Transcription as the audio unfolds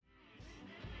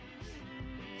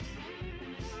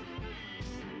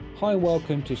Hi,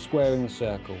 welcome to Squaring the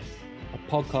Circle,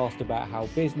 a podcast about how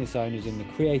business owners in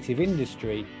the creative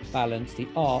industry balance the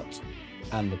art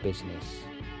and the business.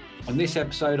 On this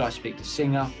episode, I speak to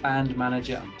singer, band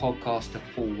manager and podcaster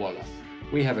Paul Waller.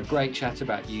 We have a great chat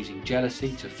about using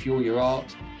jealousy to fuel your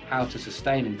art, how to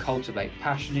sustain and cultivate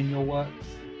passion in your work,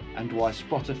 and why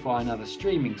Spotify and other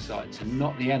streaming sites are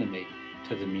not the enemy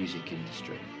to the music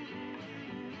industry.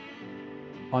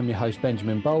 I'm your host,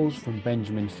 Benjamin Bowles from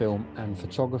Benjamin Film and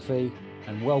Photography,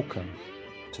 and welcome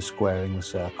to Squaring the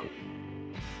Circle.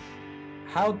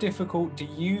 How difficult do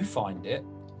you find it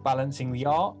balancing the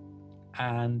art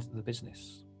and the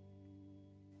business?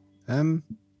 I've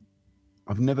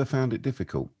never found it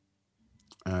difficult.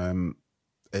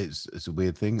 It's a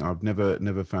weird thing. I've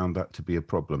never found that to be a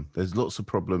problem. There's lots of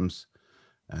problems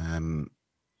that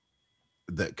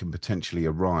can potentially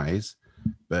arise,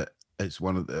 but it's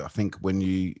one of the, I think when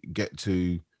you get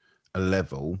to a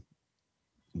level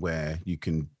where you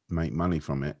can make money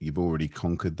from it, you've already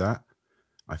conquered that.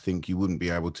 I think you wouldn't be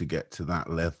able to get to that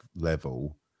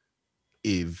level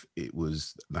if it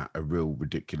was that a real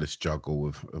ridiculous juggle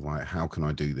of like, how can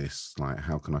I do this? Like,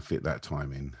 how can I fit that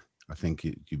time in? I think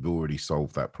you've already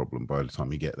solved that problem by the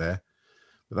time you get there.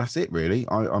 But that's it, really.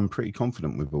 I'm pretty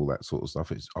confident with all that sort of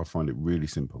stuff. I find it really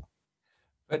simple.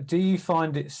 But do you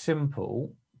find it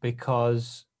simple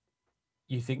because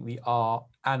you think the art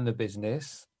and the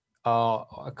business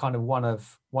are kind of one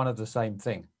of the same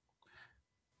thing?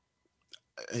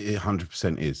 It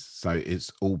 100% is. So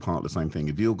it's all part of the same thing.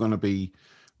 If you're going to be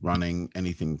running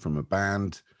anything from a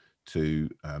band to,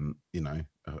 a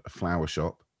flower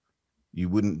shop,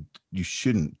 you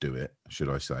shouldn't do it, should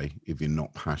I say, if you're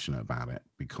not passionate about it,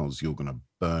 because you're going to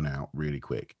burn out really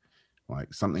quick.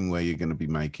 Like something where you're going to be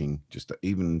making just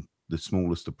even the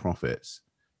smallest of profits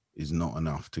is not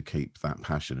enough to keep that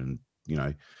passion.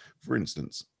 And, for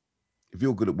instance, if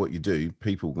you're good at what you do,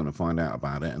 people are going to find out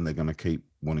about it and they're going to keep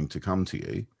wanting to come to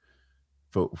you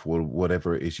for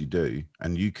whatever it is you do.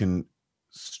 And you can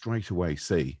straight away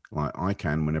see, like I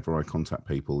can, whenever I contact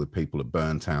people, if people are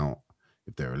burnt out,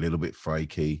 if they're a little bit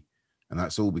flaky, and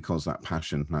that's all because that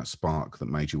passion, that spark that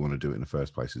made you want to do it in the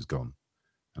first place is gone.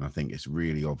 And I think it's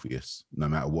really obvious, no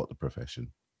matter what the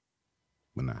profession,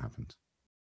 when that happens.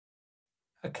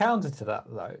 A counter to that,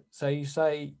 though, so you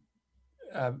say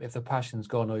if the passion's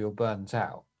gone or you're burnt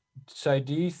out. So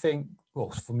do you think, well,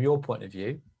 from your point of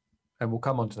view, and we'll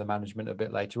come on to the management a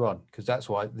bit later on, because that's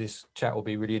why this chat will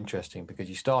be really interesting, because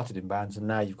you started in bands and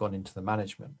now you've gone into the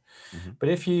management. Mm-hmm. But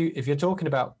if you're talking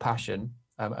about passion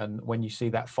and when you see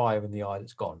that fire in the eye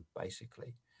that's gone,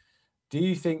 basically, do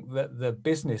you think that the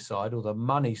business side or the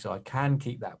money side can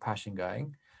keep that passion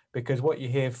going? Because what you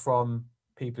hear from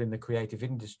people in the creative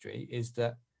industry is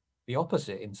that the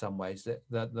opposite in some ways,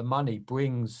 that the money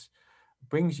brings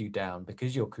you down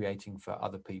because you're creating for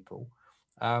other people.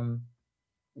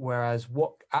 Whereas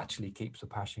what actually keeps the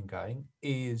passion going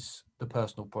is the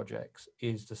personal projects,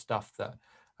 is the stuff that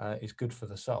is good for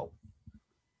the soul.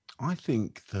 I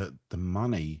think that the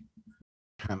money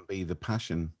can be the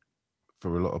passion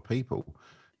for a lot of people.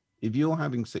 If you're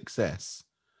having success,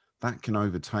 that can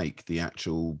overtake the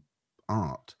actual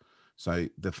art. So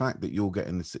the fact that you're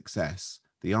getting the success,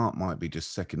 the art might be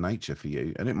just second nature for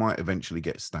you, and it might eventually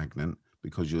get stagnant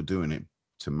because you're doing it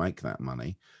to make that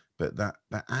money. But that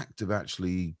act of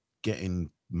actually getting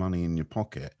money in your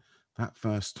pocket, that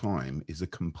first time is a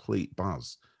complete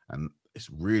buzz, and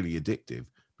it's really addictive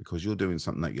because you're doing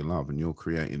something that you love and you're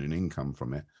creating an income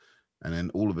from it. And then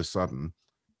all of a sudden,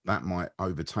 that might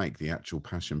overtake the actual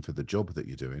passion for the job that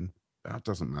you're doing. That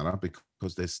doesn't matter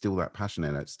because there's still that passion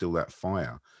in it, still that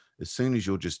fire. As soon as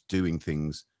you're just doing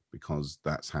things because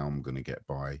that's how I'm going to get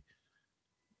by,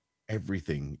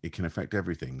 everything, it can affect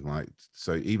everything. Like,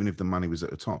 so even if the money was at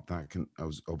the top, that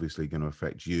was obviously going to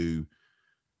affect you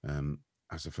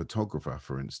as a photographer,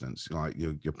 for instance. Like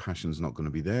your passion's not going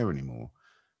to be there anymore,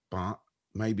 but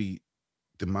maybe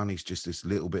the money's just this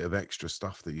little bit of extra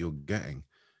stuff that you're getting,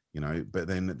 but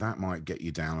then that might get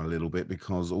you down a little bit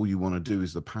because all you want to do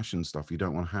is the passion stuff. You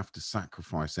don't want to have to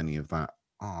sacrifice any of that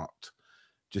art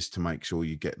just to make sure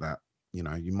you get that.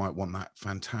 You might want that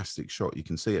fantastic shot. You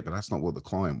can see it, but that's not what the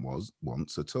client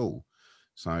wants at all.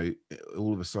 So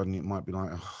all of a sudden it might be like,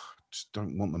 oh, I just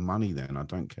don't want the money then. I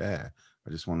don't care. I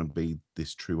just want to be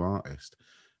this true artist.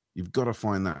 You've got to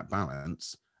find that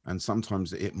balance. And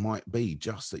sometimes it might be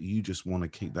just that you just want to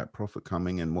keep that profit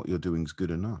coming and what you're doing is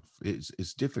good enough.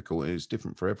 It's difficult. It's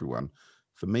different for everyone.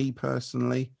 For me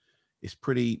personally, it's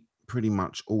pretty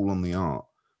much all on the art.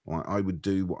 Like I would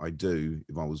do what I do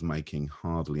if I was making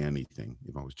hardly anything,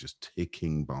 if I was just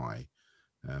ticking by.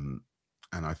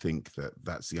 And I think that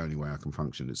that's the only way I can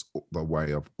function. It's the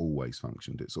way I've always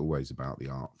functioned. It's always about the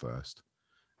art first,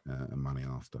 and money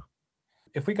after.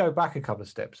 If we go back a couple of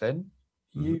steps then,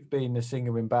 Mhm. you've been a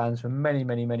singer in bands for many,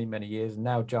 many, many, many years, and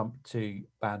now jumped to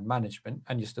band management,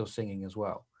 and you're still singing as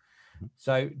well. Mhm.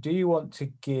 So do you want to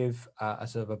give a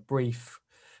sort of a brief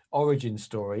origin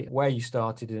story, where you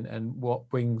started and what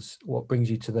brings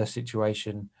you to the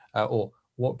situation, or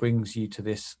what brings you to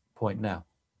this point now?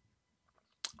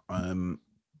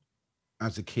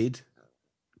 As a kid,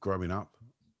 growing up,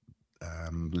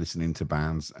 listening to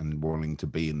bands and wanting to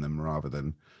be in them rather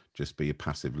than just be a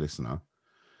passive listener.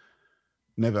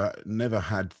 Never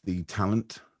had the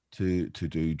talent to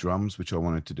do drums, which I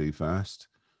wanted to do first.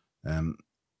 Um,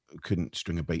 couldn't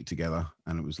string a beat together,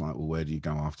 and it was like, well, where do you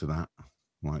go after that?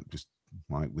 Like just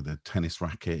like with a tennis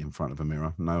racket in front of a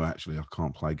mirror. No, actually, I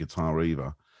can't play guitar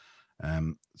either.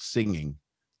 Singing,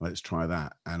 let's try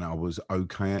that, and I was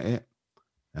okay at it.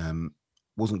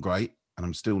 Wasn't great, and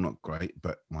I'm still not great,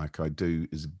 but like I do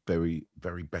as very,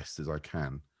 very best as I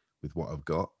can with what I've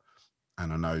got,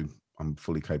 and I know I'm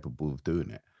fully capable of doing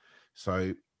it.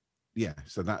 So yeah,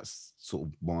 so that's sort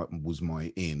of what was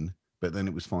my in. But then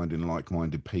it was finding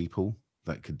like-minded people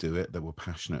that could do it, that were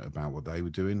passionate about what they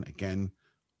were doing. Again,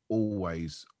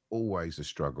 always a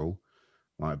struggle.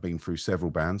 Like I've been through several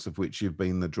bands, of which you've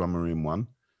been the drummer in one,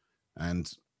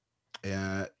 and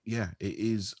yeah, it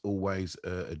is always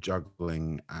a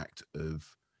juggling act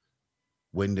of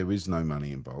when there is no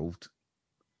money involved.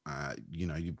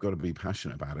 You've got to be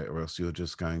passionate about it, or else you're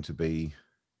just going to be.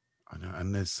 I know,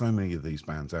 and there's so many of these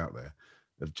bands out there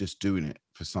of just doing it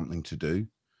for something to do.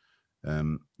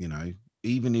 You know,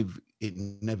 even if it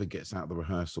never gets out of the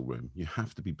rehearsal room, you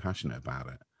have to be passionate about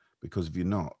it, because if you're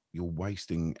not, you're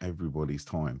wasting everybody's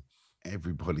time,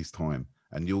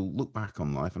 and you'll look back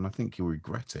on life and I think you'll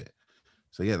regret it.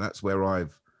 So yeah, that's where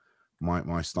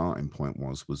my starting point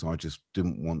was I just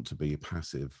didn't want to be a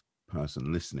passive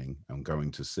person listening and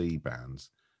going to see bands.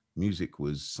 Music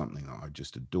was something that I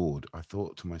just adored. I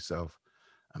thought to myself,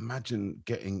 imagine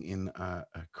getting in a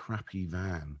crappy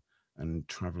van and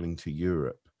traveling to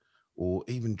Europe, or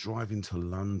even driving to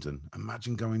London.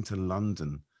 Imagine going to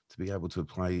London to be able to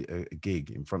play a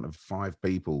gig in front of 5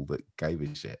 people that gave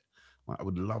a shit. Like, I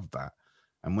would love that.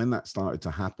 And when that started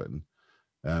to happen,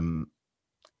 um,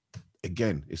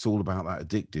 again, it's all about that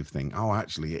addictive thing. Oh,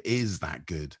 actually, it is that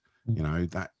good. You know,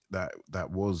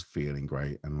 that was feeling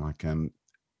great. And like and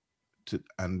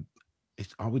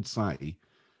it's, I would say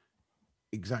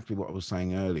exactly what I was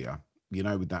saying earlier. You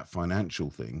know, with that financial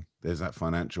thing, there's that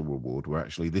financial reward where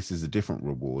actually this is a different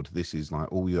reward. This is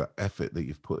like all your effort that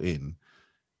you've put in,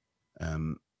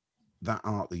 um, that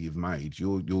art that you've made,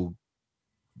 you're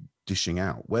dishing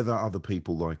out. Whether other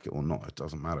people like it or not, it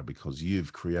doesn't matter, because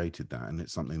you've created that and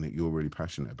it's something that you're really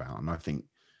passionate about. And I think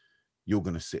you're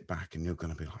going to sit back and you're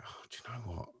going to be like, oh, do you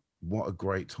know what? What a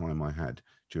great time I had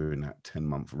during that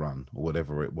 10-month run or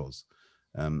whatever it was.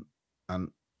 And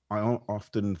I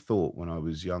often thought when I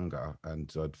was younger and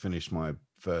I'd finished my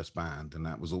first band and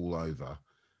that was all over,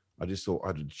 I just thought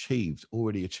I'd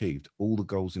already achieved all the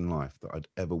goals in life that I'd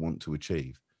ever want to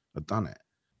achieve. I'd done it.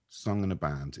 Sung in a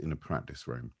band in a practice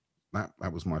room. That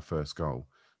was my first goal.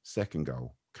 Second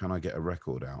goal, can I get a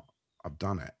record out? I've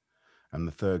done it. And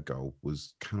the third goal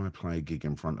was, can I play a gig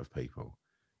in front of people?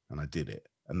 And I did it.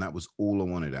 And that was all I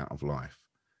wanted out of life.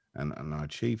 And I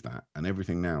achieved that. And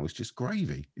everything now is just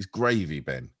gravy. It's gravy,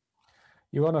 Ben.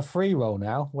 You're on a free roll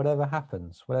now. Whatever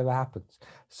happens, whatever happens.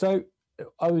 So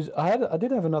I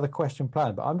did have another question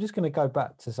planned, but I'm just going to go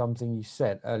back to something you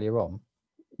said earlier on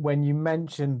when you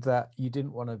mentioned that you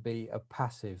didn't want to be a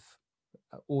passive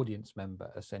audience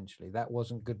member. Essentially, that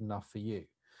wasn't good enough for you.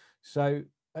 So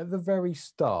at the very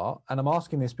start, and I'm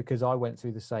asking this because I went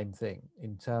through the same thing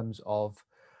in terms of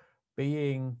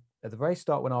being at the very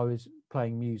start when I was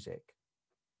playing music.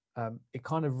 It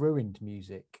kind of ruined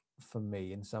music for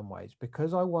me in some ways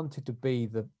because I wanted to be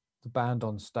the band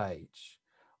on stage.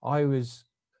 I was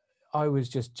I was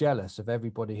just jealous of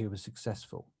everybody who was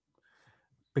successful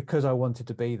because I wanted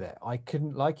to be there. I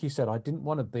couldn't, like you said, I didn't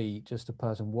want to be just a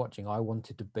person watching. I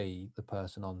wanted to be the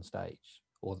person on stage,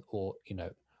 or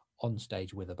on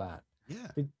stage with a band.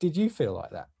 Yeah. Did you feel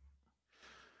like that?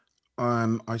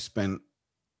 I spent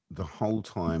the whole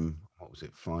time, what was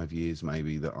it, 5 years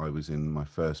maybe, that I was in my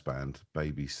first band,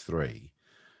 Babies 3.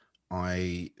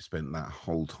 I spent that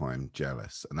whole time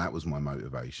jealous, and that was my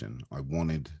motivation. I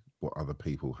wanted what other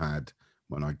people had.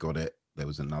 When I got it, there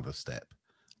was another step.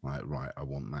 Like, right, I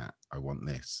want that. I want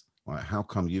this. Like, how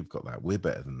come you've got that? We're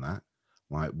better than that.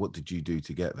 Like, what did you do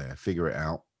to get there? Figure it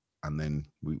out, and then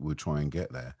we'll try and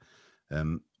get there.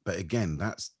 but again,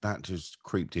 that just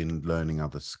creeped in learning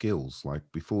other skills. Like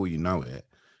before you know it,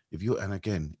 if you're, and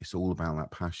again, it's all about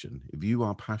that passion. If you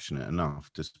are passionate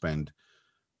enough to spend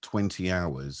 20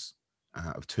 hours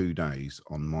out of 2 days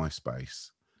on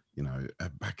MySpace,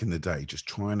 back in the day, just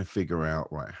trying to figure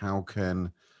out, right,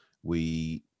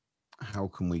 we how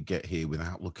can we get here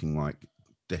without looking like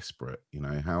desperate?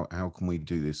 How can we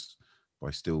do this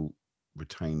by still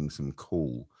retaining some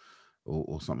cool,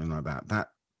 or something like that? That,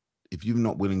 if you're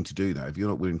not willing to do that, if you're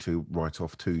not willing to write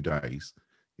off 2 days,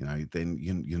 then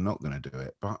you're not going to do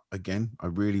it. But again, I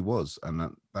really was, and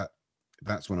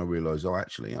that's when I realized, oh,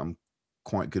 actually, I'm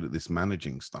quite good at this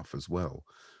managing stuff as well.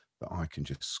 That I can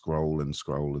just scroll and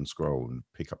scroll and scroll and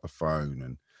pick up a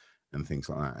phone and things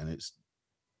like that.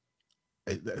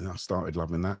 And I started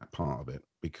loving that part of it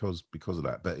because of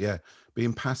that. But yeah,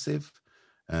 being passive,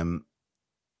 it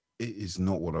is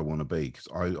not what I want to be, because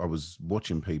I was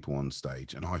watching people on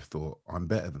stage and I thought, I'm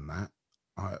better than that.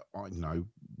 I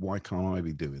why can't I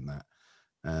be doing that?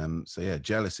 So yeah,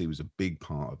 jealousy was a big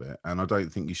part of it, and I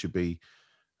don't think you should be.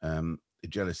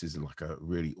 Jealous is like a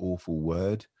really awful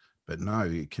word, but no,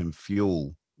 it can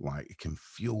fuel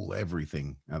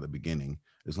everything at the beginning,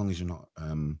 as long as you're not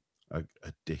a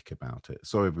dick about it.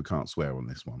 Sorry if we can't swear on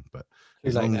this one, but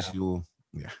as long as you're,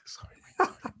 yeah, sorry.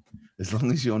 As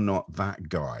long as you're not that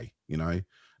guy,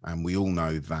 and we all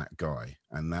know that guy,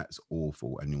 and that's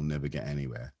awful, and you'll never get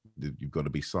anywhere. You've got to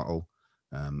be subtle,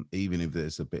 even if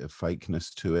there's a bit of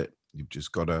fakeness to it.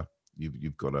 You've got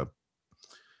to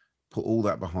put all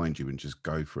that behind you and just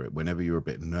go for it. Whenever you're a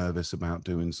bit nervous about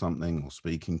doing something or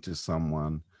speaking to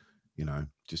someone,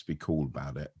 just be cool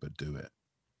about it, but do it.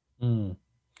 Mm.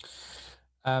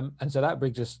 And so that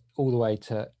brings us all the way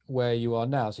to where you are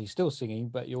now. So you're still singing,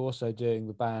 but you're also doing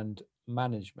the band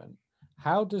management.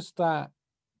 How does that,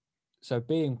 so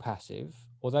being passive,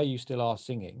 although you still are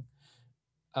singing,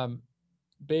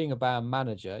 being a band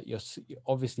manager, you're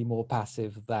obviously more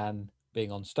passive than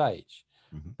being on stage.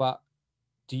 Mm-hmm. But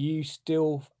do you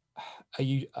still, are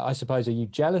you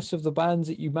jealous of the bands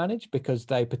that you manage because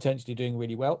they're potentially doing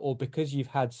really well, or because you've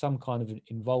had some kind of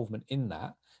involvement in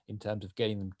that, in terms of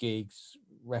getting them gigs,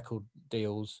 record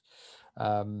deals,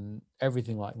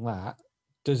 everything like that?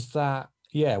 Does that,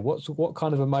 what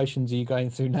kind of emotions are you going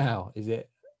through now? Is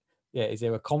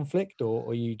there a conflict, or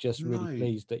are you just really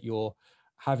pleased that you're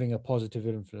having a positive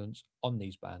influence on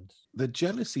these bands? The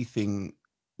jealousy thing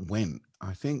went,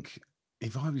 I think,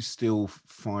 if I was still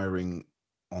firing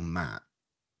on that.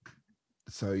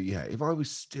 So yeah, if I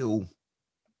was still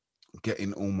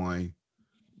getting all my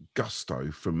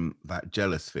gusto from that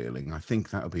jealous feeling, I think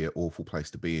that would be an awful place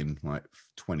to be in, like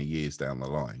 20 years down the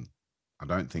line. I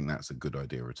don't think that's a good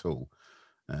idea at all.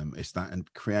 It's that,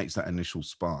 and creates that initial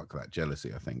spark, that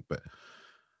jealousy, I think. But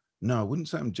no, I wouldn't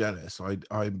say I'm jealous.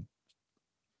 I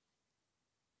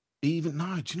even,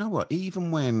 no, do you know what?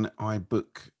 Even when I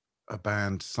book a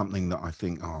band, something that I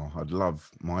think, oh, I'd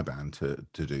love my band to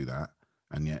do that,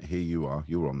 and yet here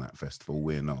you're on that festival,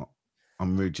 we're not.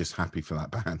 I'm really just happy for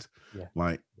that band.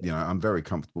 Yeah. I'm very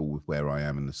comfortable with where I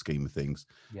am in the scheme of things.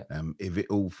 Yeah. If it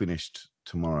all finished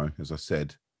tomorrow, as I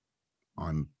said,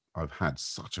 I've had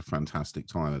such a fantastic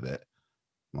time of it.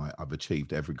 Like, I've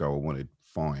achieved every goal I wanted,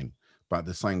 fine. But at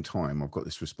the same time, I've got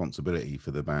this responsibility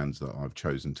for the bands that I've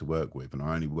chosen to work with. And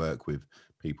I only work with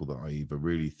people that I either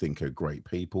really think are great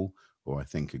people, or I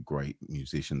think are great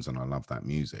musicians, and I love that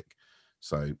music.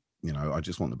 So, I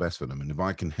just want the best for them. And if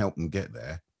I can help them get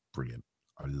there, brilliant.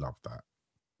 I love that.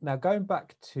 Now, going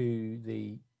back to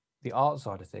the art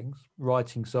side of things,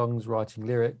 writing songs, writing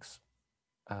lyrics,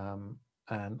 and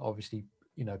obviously,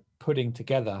 putting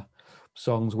together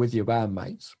songs with your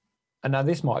bandmates. And now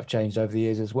this might have changed over the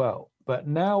years as well. But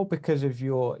now, because of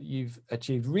you've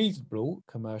achieved reasonable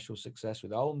commercial success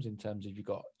with Olms, in terms of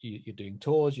you're doing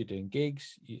tours, you're doing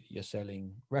gigs, you're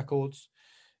selling records.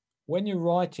 When you're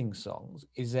writing songs,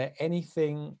 is there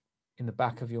anything in the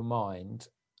back of your mind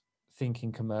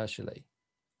thinking commercially,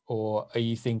 or are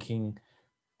you thinking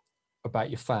about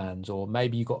your fans, or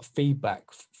maybe you got feedback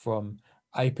from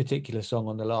a particular song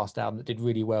on the last album that did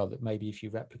really well, that maybe if you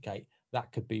replicate,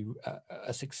 that could be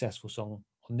a successful song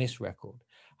on this record?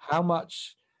 How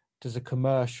much does a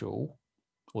commercial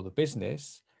or the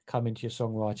business come into your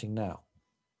songwriting now?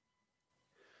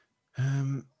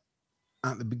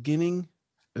 At the beginning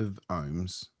of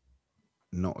Ohms,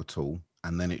 not at all.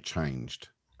 And then it changed.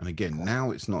 And again,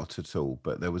 now it's not at all.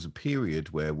 But there was a period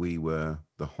where we were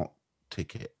the hot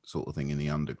ticket sort of thing in the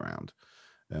underground.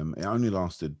 It only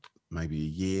lasted maybe a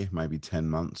year, maybe 10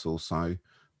 months or so.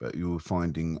 But you were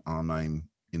finding our name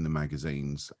in the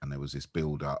magazines, and there was this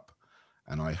build up.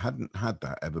 And I hadn't had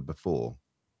that ever before.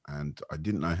 and I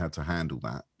didn't know how to handle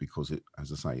that because it,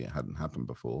 as I say, it hadn't happened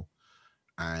before.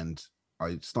 And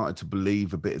I started to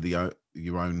believe a bit of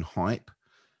your own hype.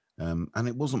 And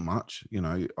it wasn't much,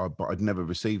 but I'd never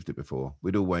received it before.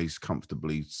 We'd always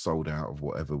comfortably sold out of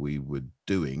whatever we were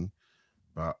doing,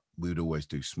 but we would always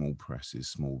do small presses,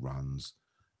 small runs,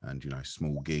 and,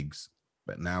 small gigs.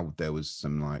 But now there was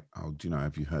some like, oh,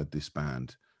 have you heard this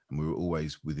band? And we were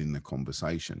always within the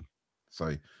conversation.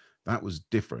 So that was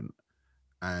different.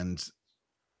 And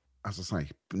as I say,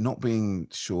 not being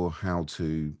sure how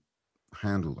to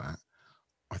handle that,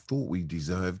 I thought we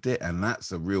deserved it. And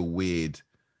that's a real weird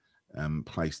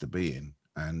place to be in.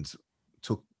 And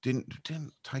didn't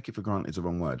take it for granted is the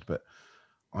wrong word, but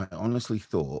I honestly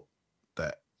thought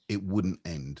that it wouldn't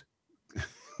end,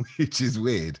 which is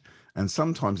weird. And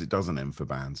sometimes it doesn't end for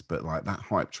bands, but like that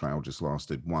hype trail just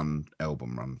lasted one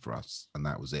album run for us, and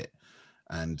that was it.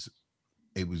 And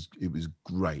it was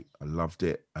great. I loved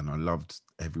it, and I loved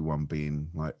everyone being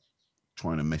like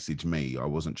trying to message me. I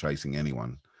wasn't chasing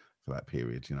anyone for that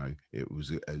period. It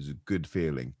was a good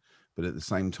feeling, but at the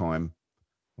same time,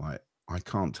 like I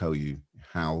can't tell you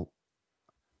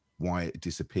why it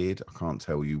disappeared. I can't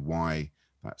tell you why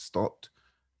that stopped.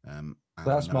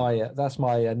 That's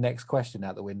my next question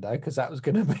out the window, because that was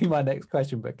going to be my next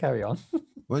question. But carry on.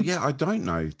 Well, yeah, I don't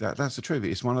know. That's the truth.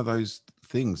 It's one of those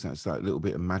things that's that little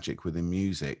bit of magic within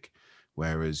music,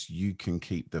 whereas you can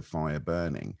keep the fire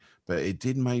burning. But it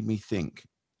did make me think,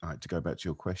 like, to go back to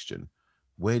your question,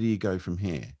 where do you go from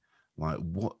here? Like,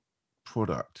 what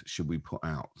product should we put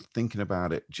out? Thinking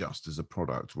about it just as a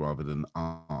product rather than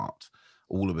art,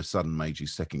 all of a sudden made you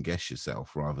second guess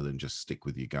yourself rather than just stick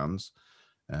with your guns,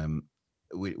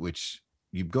 which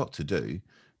you've got to do.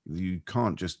 You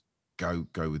can't just go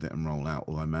with it and roll out,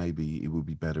 although maybe it would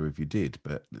be better if you did.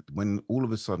 But when all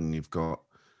of a sudden you've got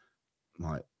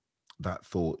like that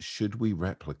thought, should we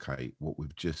replicate what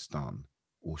we've just done,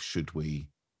 or should we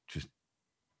just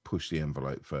push the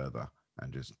envelope further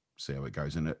and just see how it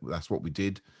goes? And that's what we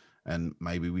did. And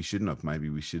maybe we shouldn't have. Maybe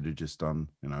we should have just done,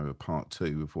 a part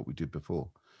 2 of what we did before.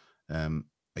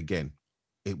 Again,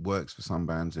 it works for some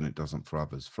bands and it doesn't for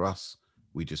others. For us,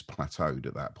 we just plateaued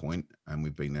at that point, and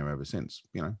we've been there ever since.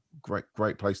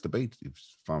 Great place to be, as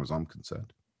far as I'm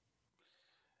concerned.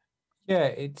 Yeah,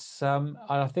 it's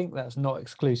I think that's not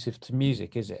exclusive to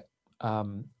music, is it?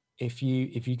 If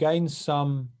you gain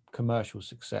some commercial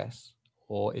success,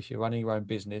 or if you're running your own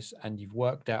business and you've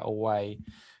worked out a way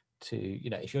to,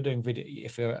 if you're doing video,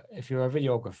 if you're a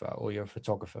videographer or you're a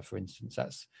photographer, for instance,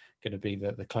 that's going to be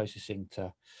the closest thing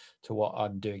to what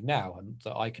I'm doing now and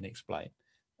that I can explain.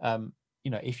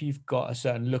 If you've got a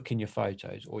certain look in your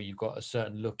photos, or you've got a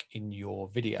certain look in your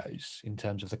videos in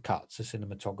terms of the cuts, the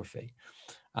cinematography,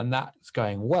 and that's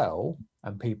going well,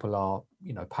 and people are,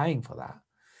 paying for that,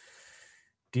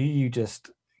 do you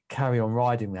just carry on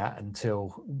riding that until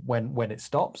when it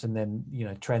stops, and then,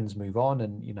 trends move on,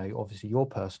 and, obviously your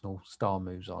personal style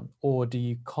moves on? Or do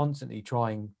you constantly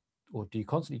try and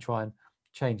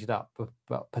change it up,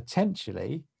 but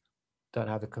potentially don't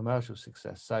have the commercial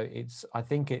success? So I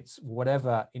think it's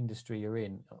whatever industry you're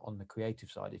in on the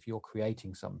creative side. If you're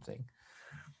creating something,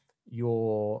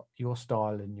 your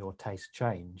style and your taste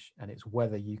change, and it's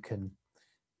whether you can,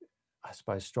 I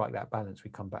suppose, strike that balance.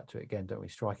 We come back to it again, don't we?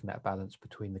 Striking that balance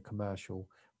between the commercial,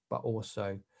 but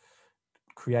also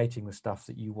creating the stuff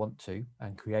that you want to,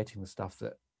 and creating the stuff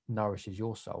that nourishes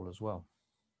your soul as well.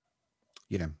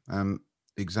 Yeah,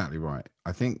 exactly right.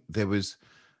 I think there's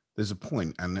a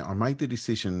point, and I made the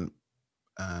decision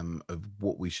of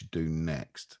what we should do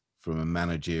next from a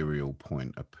managerial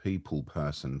point, a people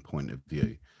person point of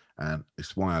view. And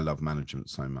it's why I love management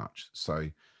so much. So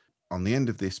on the end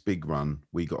of this big run,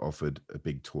 we got offered a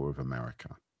big tour of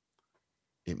America.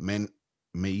 It meant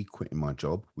me quitting my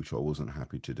job, which I wasn't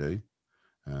happy to do.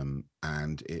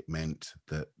 And it meant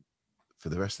that for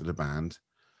the rest of the band,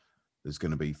 there's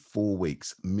going to be 4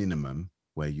 weeks minimum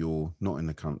where you're not in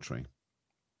the country.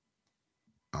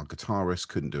 Our guitarist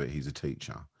couldn't do it. He's a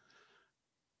teacher.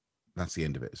 That's the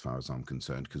end of it as far as I'm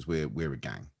concerned, because we're a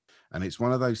gang. And it's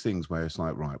one of those things where it's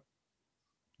like, right,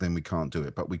 then we can't do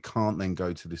it. But we can't then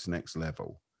go to this next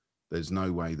level. There's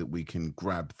no way that we can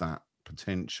grab that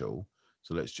potential.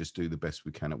 So let's just do the best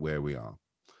we can at where we are.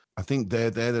 I think they're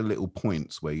the little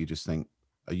points where you just think,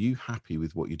 are you happy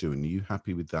with what you're doing? Are you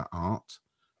happy with that art?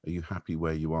 Are you happy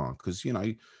where you are? Because,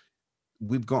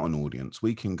 we've got an audience.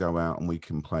 We can go out and we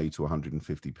can play to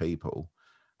 150 people.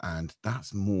 And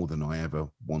that's more than I ever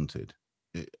wanted.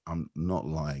 I'm not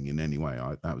lying in any way.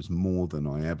 That was more than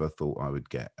I ever thought I would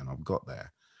get. And I've got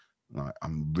there.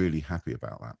 I'm really happy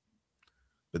about that.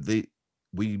 But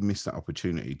we miss that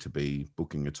opportunity to be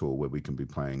booking a tour where we can be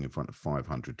playing in front of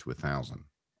 500 to 1,000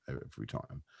 every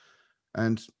time.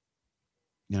 And,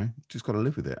 just got to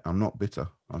live with it. I'm not bitter.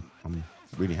 I'm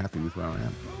really happy with where I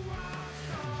am.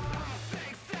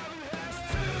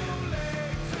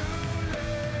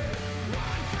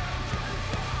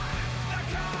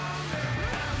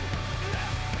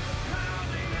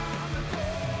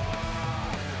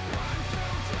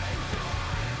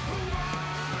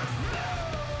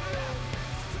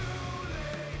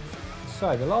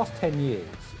 So the last 10 years,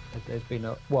 there's been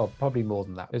probably more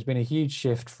than that. There's been a huge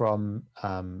shift from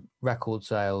record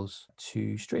sales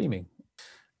to streaming.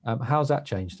 How's that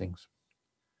changed things?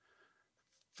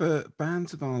 For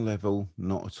bands of our level,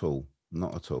 not at all.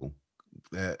 Not at all.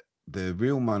 The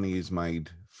real money is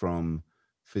made from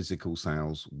physical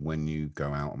sales when you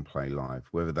go out and play live,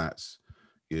 whether that's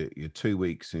your 2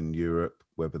 weeks in Europe,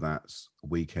 whether that's a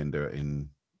weekender in,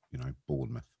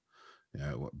 Bournemouth.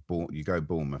 You go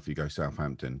Bournemouth, you go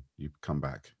Southampton, you come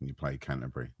back and you play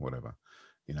Canterbury, whatever.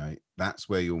 That's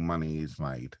where your money is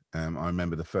made. I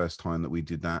remember the first time that we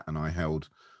did that, and I held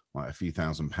like a few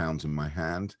 £1,000s in my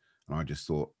hand, and I just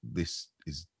thought, this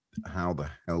is, how the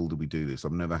hell do we do this?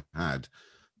 I've never had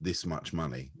this much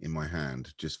money in my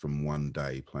hand just from one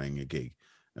day playing a gig.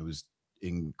 It was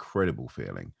incredible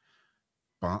feeling.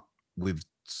 But with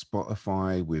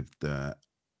Spotify,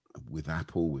 with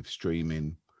Apple, with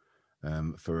streaming,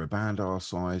 for a band our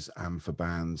size and for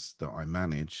bands that I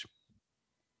manage,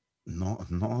 not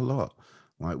a lot.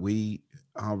 Like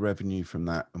our revenue from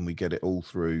that, and we get it all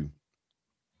through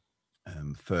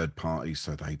third parties,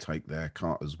 so they take their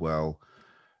cut as well.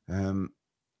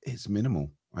 It's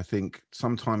minimal. I think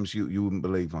sometimes you wouldn't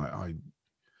believe, like,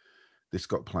 this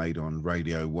got played on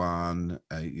Radio 1,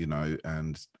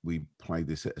 and we played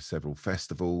this at several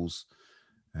festivals,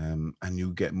 and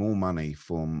you get more money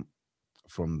from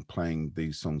playing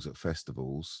these songs at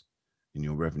festivals in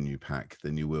your revenue pack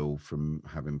than you will from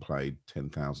having played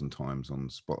 10,000 times on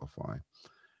Spotify.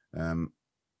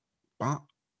 But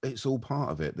it's all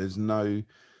part of it. There's no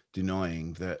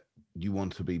denying that you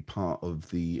want to be part of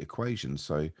the equation.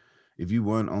 So if you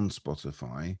weren't on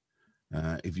Spotify,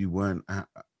 if you weren't at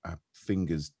a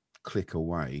finger's click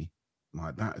away,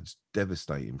 like, that, it's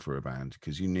devastating for a band,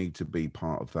 because you need to be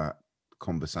part of that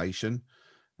conversation.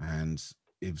 And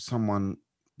if someone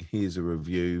hears a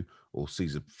review or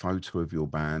sees a photo of your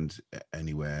band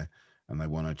anywhere and they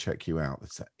want to check you out,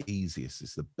 it's the easiest,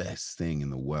 it's the best thing in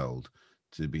the world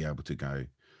to be able to go,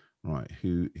 right,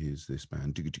 who is this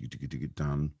band?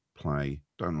 Done, play,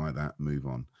 don't like that, move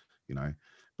on,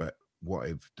 But what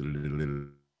if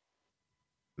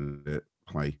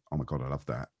play, oh my God, I love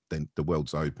that, then the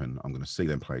world's open. I'm going to see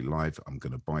them play live. I'm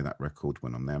going to buy that record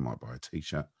when I'm there. I might buy a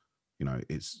t-shirt.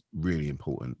 It's really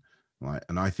important. Right.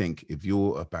 And I think if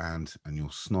you're a band and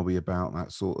you're snobby about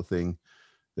that sort of thing,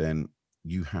 then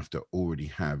you have to already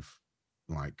have,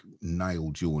 like,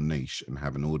 nailed your niche and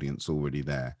have an audience already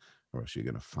there, or else you're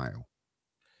going to fail.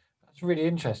 That's really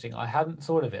interesting. I hadn't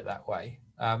thought of it that way,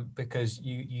 because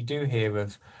you do hear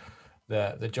of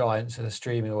the giants of the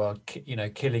streaming world,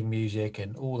 killing music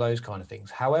and all those kind of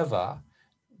things. However,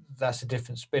 that's a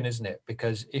different spin, isn't it?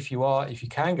 Because if you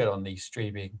can get on these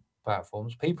streaming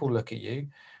platforms, people look at you,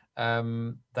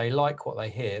 they like what they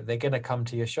hear, they're going to come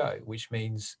to your show, which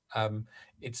means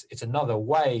it's another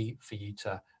way for you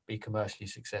to be commercially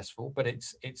successful, but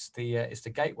it's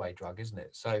the gateway drug, isn't it?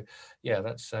 So yeah,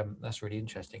 that's really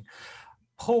interesting.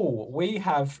 Paul, we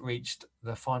have reached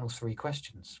the final 3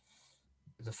 questions.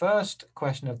 The first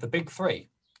question of the big 3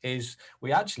 is,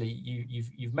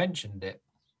 you've mentioned it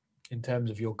in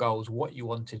terms of your goals, what you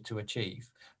wanted to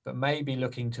achieve, but maybe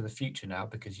looking to the future now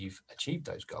because you've achieved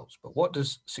those goals. But what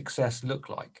does success look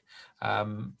like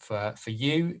for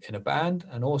you in a band,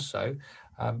 and also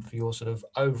for your sort of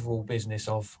overall business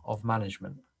of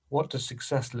management? What does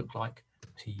success look like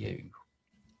to you?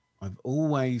 I've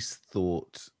always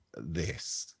thought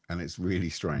this, and it's really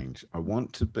strange. I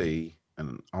want to be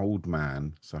an old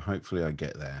man, so hopefully I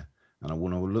get there, and I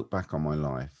want to look back on my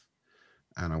life,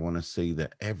 and I want to see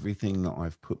that everything that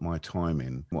I've put my time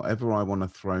in, whatever I want to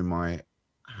throw my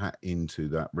hat into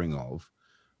that ring of,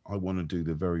 I want to do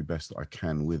the very best that I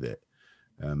can with it.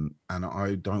 And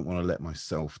I don't want to let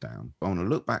myself down. I want to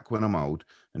look back when I'm old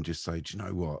and just say, do you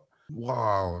know what?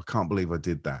 Wow, I can't believe I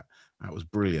did that. That was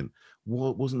brilliant.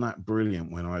 Wasn't that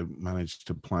brilliant when I managed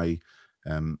to play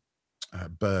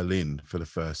Berlin for the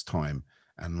first time,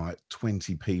 and like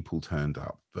 20 people turned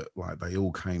up, but like they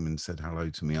all came and said hello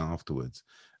to me afterwards?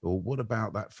 Or what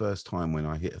about that first time when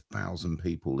I hit 1,000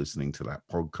 people listening to that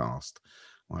podcast?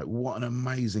 Like, what an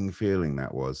amazing feeling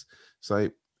that was. So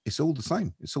it's all the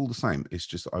same. It's all the same. It's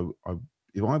just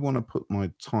if I want to put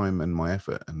my time and my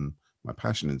effort and my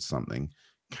passion into something,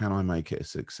 can I make it a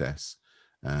success?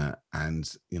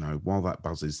 And while that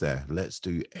buzz is there, let's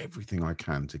do everything I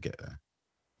can to get there.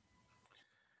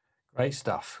 Great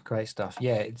stuff. Great stuff.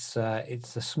 Yeah, it's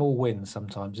the small wins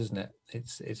sometimes, isn't it?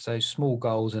 It's those small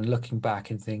goals and looking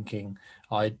back and thinking,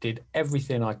 I did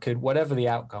everything I could, whatever the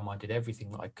outcome, I did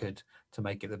everything that I could to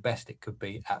make it the best it could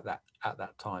be at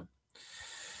that time.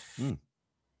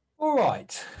 All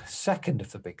right. Second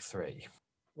of the big three.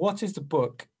 What is the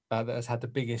book that has had the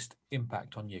biggest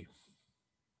impact on you?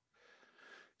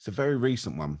 It's a very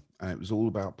recent one, and it was all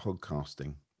about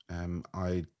podcasting.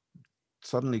 I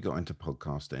suddenly got into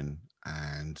podcasting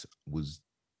and was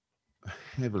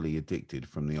heavily addicted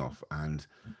from the off. And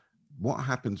what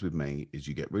happens with me is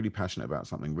you get really passionate about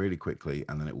something really quickly,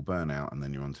 and then it will burn out, and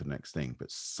then you're on to the next thing.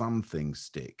 But some things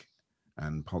stick,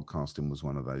 and podcasting was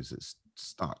one of those that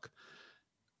stuck.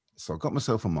 So I got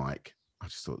myself a mic. I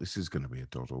just thought, this is going to be a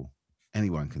doddle.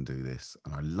 Anyone can do this.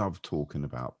 And I love talking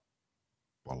about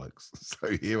bollocks.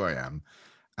 So here I am.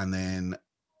 And then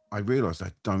I realized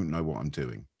I don't know what I'm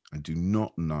doing. I do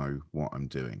not know what I'm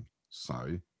doing.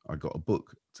 So I got a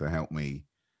book to help me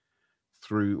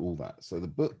through all that. So the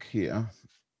book here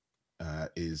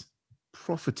is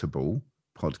Profitable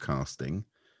Podcasting.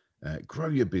 Grow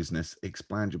your business,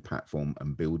 expand your platform,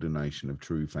 and build a nation of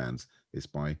true fans. It's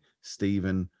by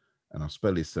Stephen, and I'll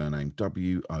spell his surname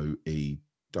Woessner,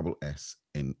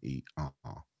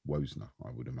 Woessner,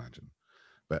 I would imagine.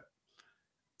 But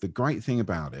the great thing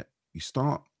about it, you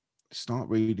start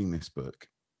reading this book,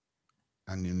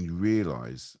 and then you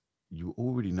realize you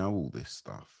already know all this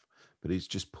stuff, but it's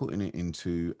just putting it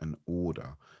into an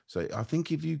order. So I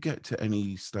think if you get to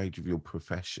any stage of your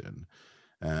profession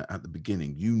at the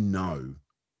beginning,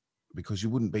 because you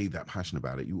wouldn't be that passionate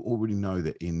about it, you already know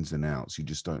the ins and outs. You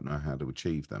just don't know how to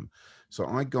achieve them. So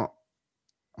I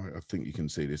think you can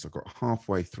see this. I got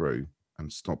halfway through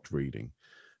and stopped reading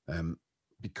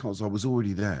because I was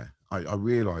already there. I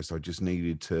realized I just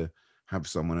needed to have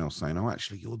someone else saying, oh,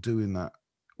 actually, you're doing that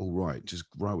all right. Just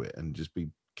grow it and just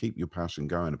keep your passion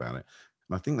going about it.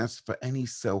 And I think that's for any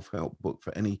self-help book,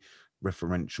 for any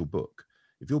referential book.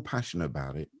 If you're passionate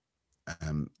about it,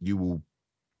 you will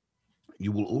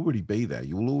already be there.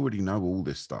 You will already know all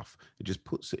this stuff. It just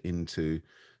puts it into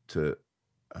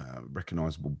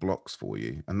recognizable blocks for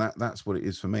you. And that's what it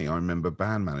is for me. I remember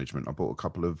band management. I bought a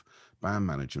couple of band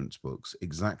management books,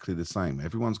 exactly the same.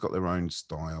 Everyone's got their own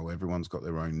style. Everyone's got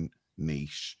their own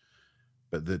niche,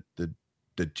 but the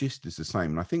gist is the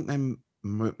same. And I think them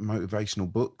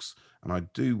motivational books, and I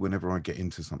do, whenever I get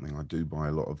into something, I do buy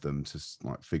a lot of them to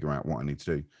like figure out what I need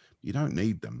to do. You don't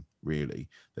need them really.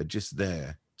 They're just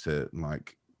there to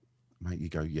like make you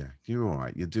go, yeah, you're all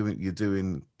right. You're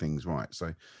doing things right.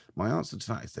 So my answer to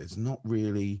that is there's not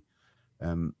really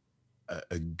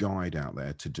a guide out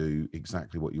there to do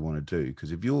exactly what you want to do.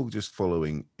 Because if you're just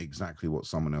following exactly what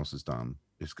someone else has done,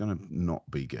 it's going to not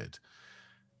be good.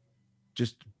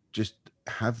 Just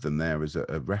have them there as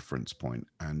a reference point.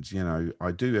 And,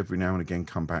 I do every now and again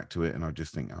come back to it and I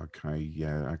just think, okay,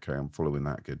 I'm following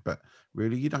that good. But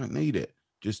really, you don't need it.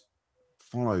 Just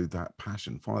follow that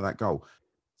passion, follow that goal.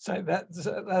 So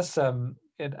that's an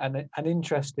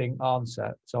interesting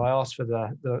answer. So I asked for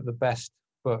the best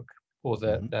book or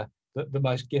the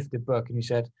most gifted book, and you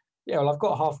said, yeah, well, I've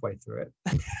got halfway through it.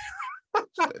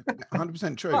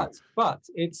 100% true.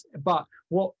 But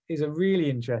what is a really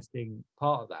interesting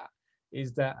part of that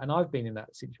is that, and I've been in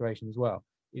that situation as well,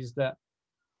 is that,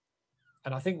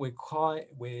 and I think we're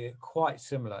quite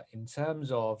similar in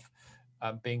terms of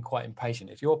being quite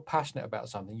impatient. If you're passionate about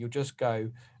something, you'll just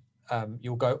go.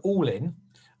 You'll go all in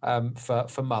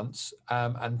for months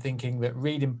and thinking that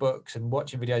reading books and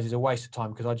watching videos is a waste of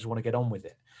time because I just want to get on with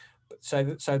it. But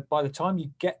so by the time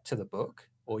you get to the book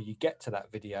or you get to that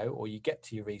video or you get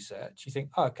to your research, you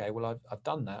think, oh, okay, well, I've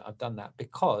done that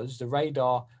because the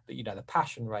radar, the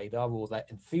passion radar or that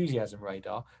enthusiasm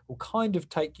radar will kind of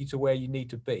take you to where you need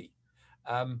to be.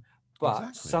 But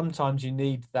exactly. Sometimes you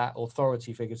need that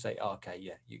authority figure to say, oh, okay,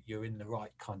 yeah, you're in the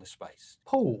right kind of space.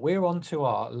 Paul, we're on to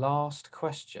our last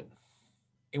question.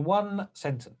 In one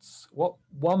sentence, what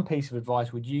one piece of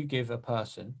advice would you give a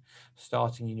person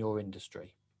starting in your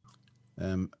industry?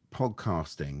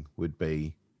 Podcasting would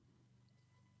be,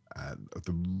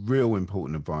 the real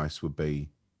important advice would be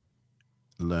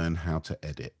learn how to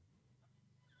edit.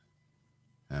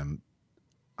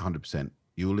 100%.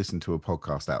 You'll listen to a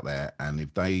podcast out there, and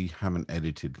if they haven't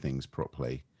edited things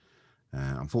properly,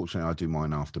 unfortunately, I do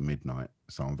mine after midnight,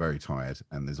 so I'm very tired,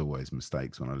 and there's always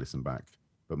mistakes when I listen back.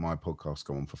 But my podcasts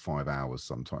go on for 5 hours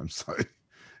sometimes,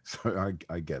 so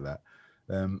I get that.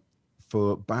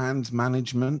 for band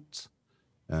management,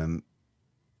 I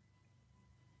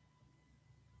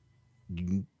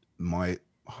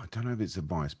don't know if it's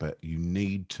advice, but you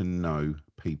need to know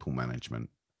people management.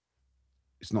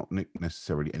 It's not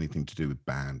necessarily anything to do with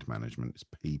band management, it's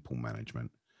people management.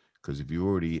 Because if you're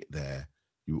already there,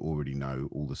 you already know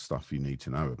all the stuff you need to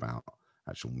know about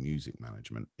actual music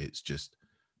management. It's just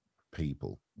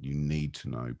people. You need to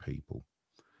know people.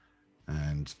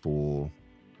 And for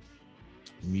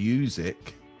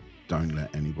music, don't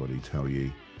let anybody tell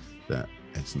you that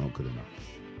it's not good enough.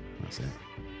 That's it.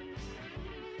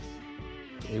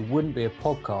 It wouldn't be a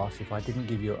podcast if I didn't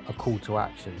give you a call to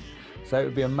action. So it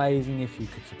would be amazing if you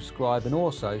could subscribe and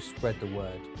also spread the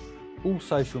word. All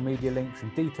social media links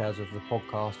and details of the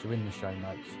podcast are in the show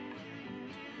notes.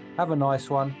 Have a nice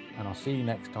one, and I'll see you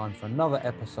next time for another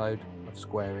episode of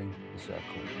Squaring the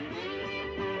Circle.